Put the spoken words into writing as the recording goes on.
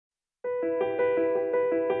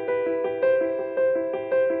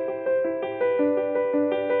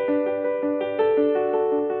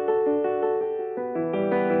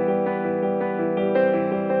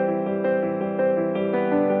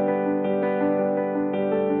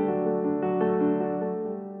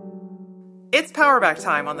It's Powerback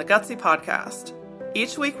time on the Gutsy Podcast.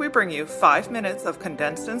 Each week we bring you 5 minutes of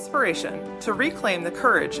condensed inspiration to reclaim the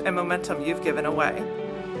courage and momentum you've given away.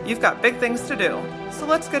 You've got big things to do, so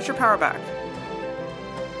let's get your power back.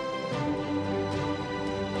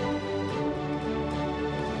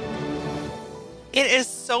 It is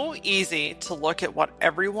so easy to look at what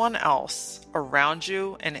everyone else around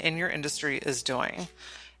you and in your industry is doing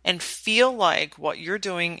and feel like what you're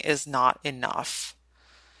doing is not enough.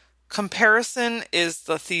 Comparison is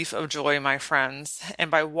the thief of joy, my friends, and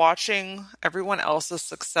by watching everyone else's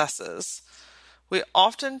successes, we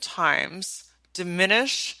oftentimes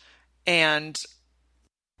diminish and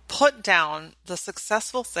put down the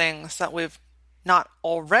successful things that we've not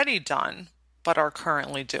already done, but are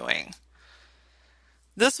currently doing.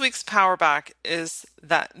 This week's Powerback is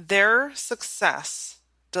that their success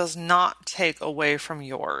does not take away from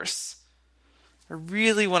yours. I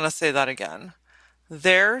really want to say that again.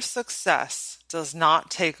 Their success does not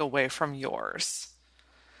take away from yours.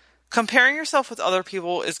 Comparing yourself with other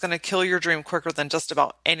people is going to kill your dream quicker than just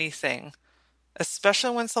about anything,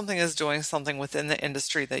 especially when something is doing something within the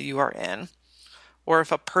industry that you are in, or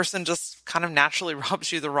if a person just kind of naturally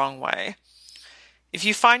rubs you the wrong way. If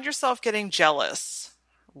you find yourself getting jealous,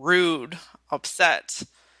 rude, upset,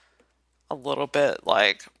 a little bit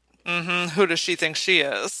like, who does she think she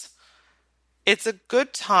is? It's a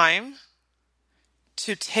good time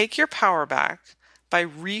to take your power back by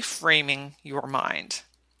reframing your mind.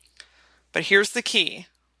 But here's the key.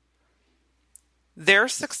 Their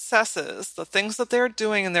successes, the things that they're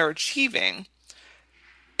doing and they're achieving,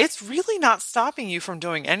 it's really not stopping you from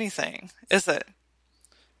doing anything, is it?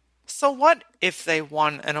 So what if they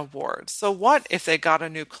won an award? So what if they got a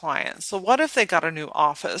new client? So what if they got a new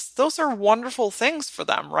office? Those are wonderful things for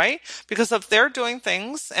them, right? Because if they're doing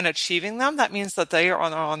things and achieving them, that means that they are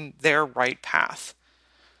on their right path.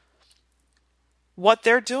 What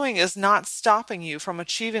they're doing is not stopping you from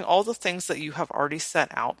achieving all the things that you have already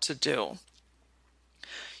set out to do.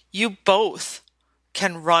 You both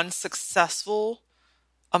can run successful,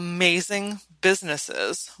 amazing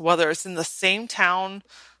businesses, whether it's in the same town,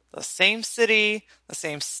 the same city, the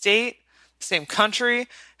same state, the same country.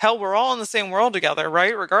 Hell, we're all in the same world together,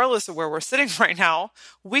 right? Regardless of where we're sitting right now,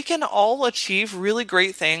 we can all achieve really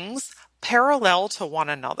great things parallel to one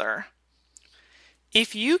another.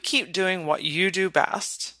 If you keep doing what you do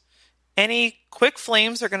best, any quick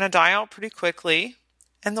flames are going to die out pretty quickly,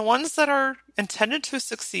 and the ones that are intended to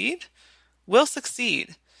succeed will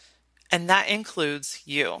succeed, and that includes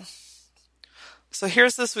you. So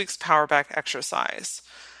here's this week's Power Back exercise.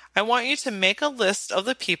 I want you to make a list of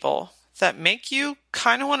the people that make you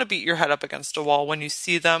kind of want to beat your head up against a wall when you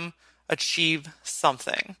see them achieve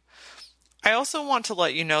something. I also want to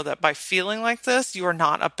let you know that by feeling like this, you are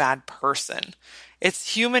not a bad person.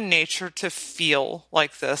 It's human nature to feel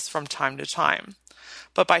like this from time to time.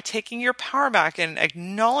 But by taking your power back and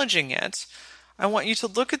acknowledging it, I want you to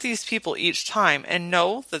look at these people each time and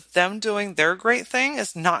know that them doing their great thing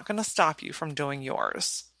is not going to stop you from doing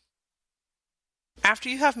yours. After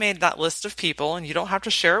you have made that list of people, and you don't have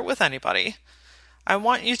to share it with anybody, I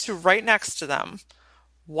want you to write next to them,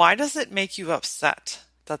 why does it make you upset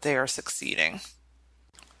that they are succeeding?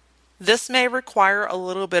 This may require a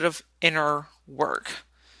little bit of inner work.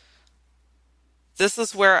 This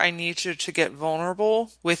is where I need you to get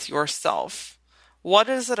vulnerable with yourself. What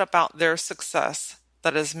is it about their success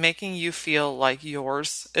that is making you feel like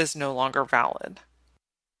yours is no longer valid?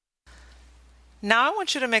 Now I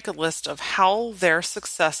want you to make a list of how their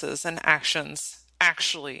successes and actions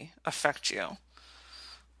actually affect you.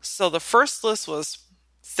 So the first list was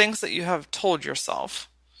things that you have told yourself.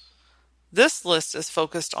 This list is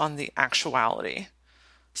focused on the actuality.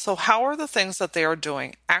 So how are the things that they are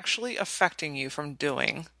doing actually affecting you from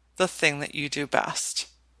doing the thing that you do best?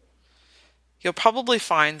 You'll probably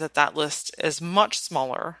find that that list is much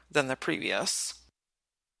smaller than the previous.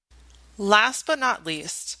 Last but not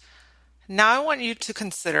least, now I want you to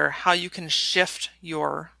consider how you can shift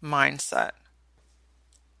your mindset.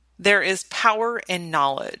 There is power in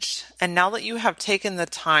knowledge, and now that you have taken the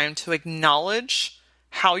time to acknowledge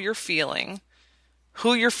how you're feeling,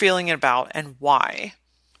 who you're feeling about, and why,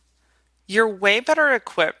 you're way better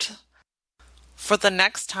equipped for the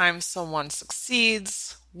next time someone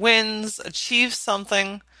succeeds, wins, achieves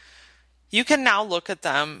something. You can now look at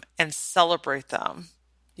them and celebrate them.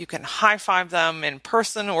 You can high-five them in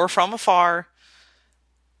person or from afar,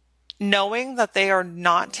 knowing that they are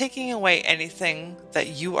not taking away anything that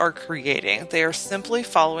you are creating. They are simply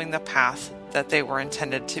following the path that they were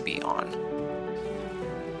intended to be on.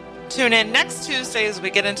 Tune in next Tuesday as we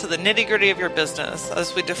get into the nitty-gritty of your business,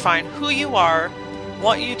 as we define who you are,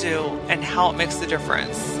 what you do, and how it makes a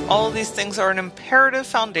difference. All of these things are an imperative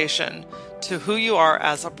foundation to who you are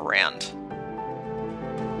as a brand.